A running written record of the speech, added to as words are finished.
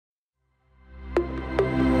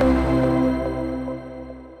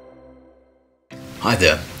Hi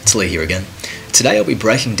there, it's Lee here again. Today I'll be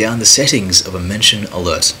breaking down the settings of a mention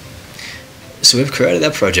alert. So we've created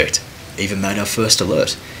our project, even made our first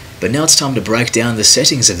alert, but now it's time to break down the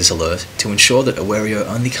settings of this alert to ensure that Awario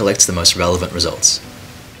only collects the most relevant results.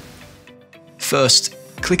 First,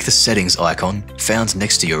 click the settings icon found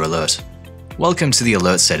next to your alert. Welcome to the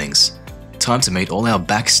alert settings. Time to meet all our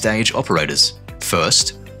backstage operators.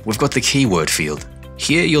 First, we've got the keyword field.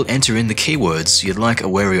 Here you'll enter in the keywords you'd like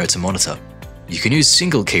Awario to monitor. You can use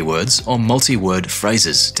single keywords or multi-word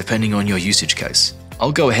phrases depending on your usage case.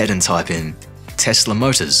 I'll go ahead and type in Tesla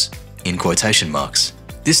Motors in quotation marks.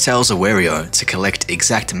 This tells Awario to collect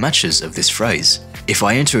exact matches of this phrase. If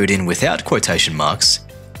I enter it in without quotation marks,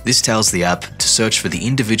 this tells the app to search for the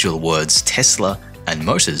individual words Tesla and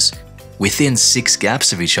Motors within 6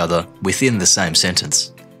 gaps of each other within the same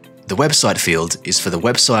sentence. The website field is for the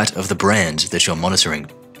website of the brand that you're monitoring.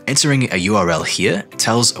 Entering a URL here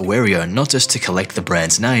tells Awario not just to collect the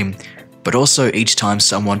brand's name, but also each time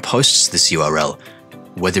someone posts this URL,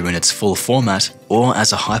 whether in its full format or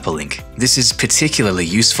as a hyperlink. This is particularly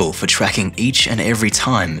useful for tracking each and every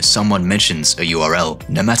time someone mentions a URL,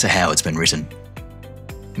 no matter how it's been written.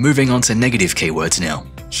 Moving on to negative keywords now.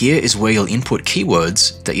 Here is where you'll input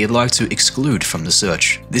keywords that you'd like to exclude from the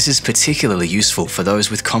search. This is particularly useful for those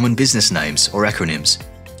with common business names or acronyms,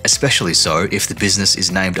 especially so if the business is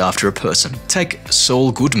named after a person. Take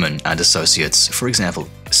Saul Goodman and Associates, for example.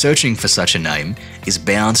 Searching for such a name is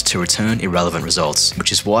bound to return irrelevant results,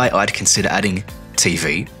 which is why I'd consider adding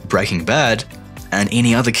TV, Breaking Bad, and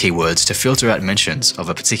any other keywords to filter out mentions of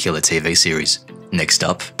a particular TV series. Next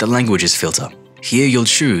up, the languages filter. Here you'll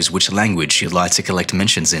choose which language you'd like to collect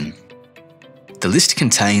mentions in. The list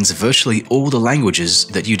contains virtually all the languages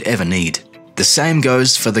that you'd ever need. The same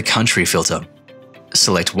goes for the country filter.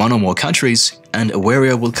 Select one or more countries, and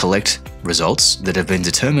Awario will collect results that have been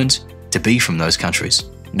determined to be from those countries.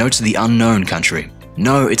 Note the unknown country.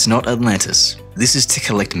 No, it's not Atlantis. This is to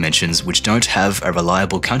collect mentions which don't have a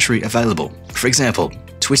reliable country available. For example,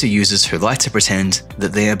 Twitter users who like to pretend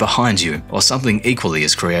that they are behind you, or something equally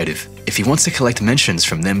as creative. If you want to collect mentions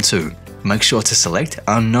from them too, make sure to select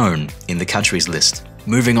unknown in the countries list.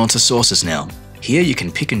 Moving on to sources now. Here you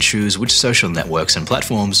can pick and choose which social networks and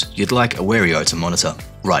platforms you'd like Awario to monitor.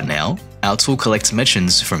 Right now, our tool collects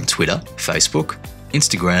mentions from Twitter, Facebook,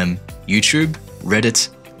 Instagram, YouTube, Reddit,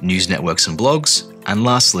 news networks and blogs, and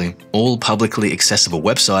lastly, all publicly accessible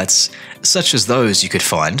websites, such as those you could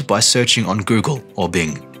find by searching on Google or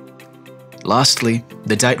Bing. Lastly,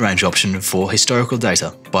 the date range option for historical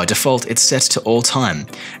data. By default, it's set to all time,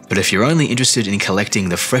 but if you're only interested in collecting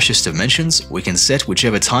the freshest of mentions, we can set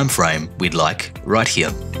whichever time frame we'd like right here.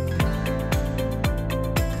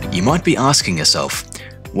 You might be asking yourself,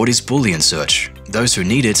 what is Boolean search? Those who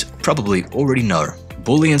need it probably already know.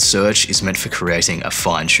 Boolean search is meant for creating a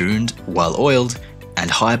fine-tuned, well-oiled, and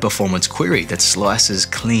high-performance query that slices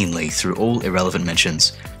cleanly through all irrelevant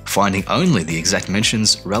mentions, finding only the exact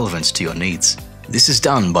mentions relevant to your needs. This is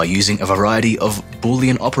done by using a variety of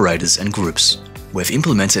Boolean operators and groups. We've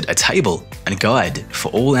implemented a table and guide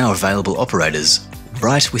for all our available operators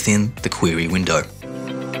right within the query window.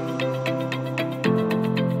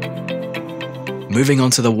 Moving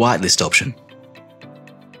on to the whitelist option.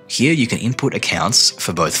 Here you can input accounts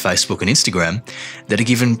for both Facebook and Instagram that are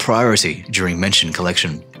given priority during mention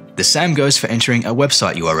collection. The same goes for entering a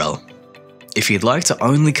website URL. If you'd like to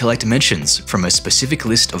only collect mentions from a specific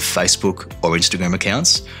list of Facebook or Instagram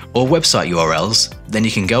accounts or website URLs, then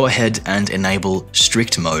you can go ahead and enable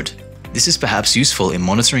strict mode. This is perhaps useful in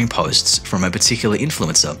monitoring posts from a particular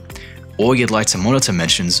influencer, or you'd like to monitor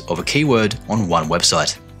mentions of a keyword on one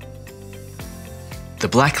website. The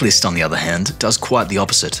blacklist, on the other hand, does quite the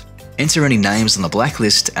opposite. Enter any names on the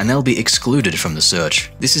blacklist and they'll be excluded from the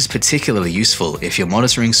search. This is particularly useful if you're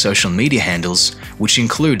monitoring social media handles, which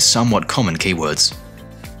include somewhat common keywords.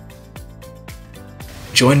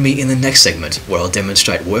 Join me in the next segment where I'll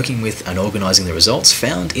demonstrate working with and organizing the results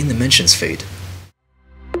found in the mentions feed.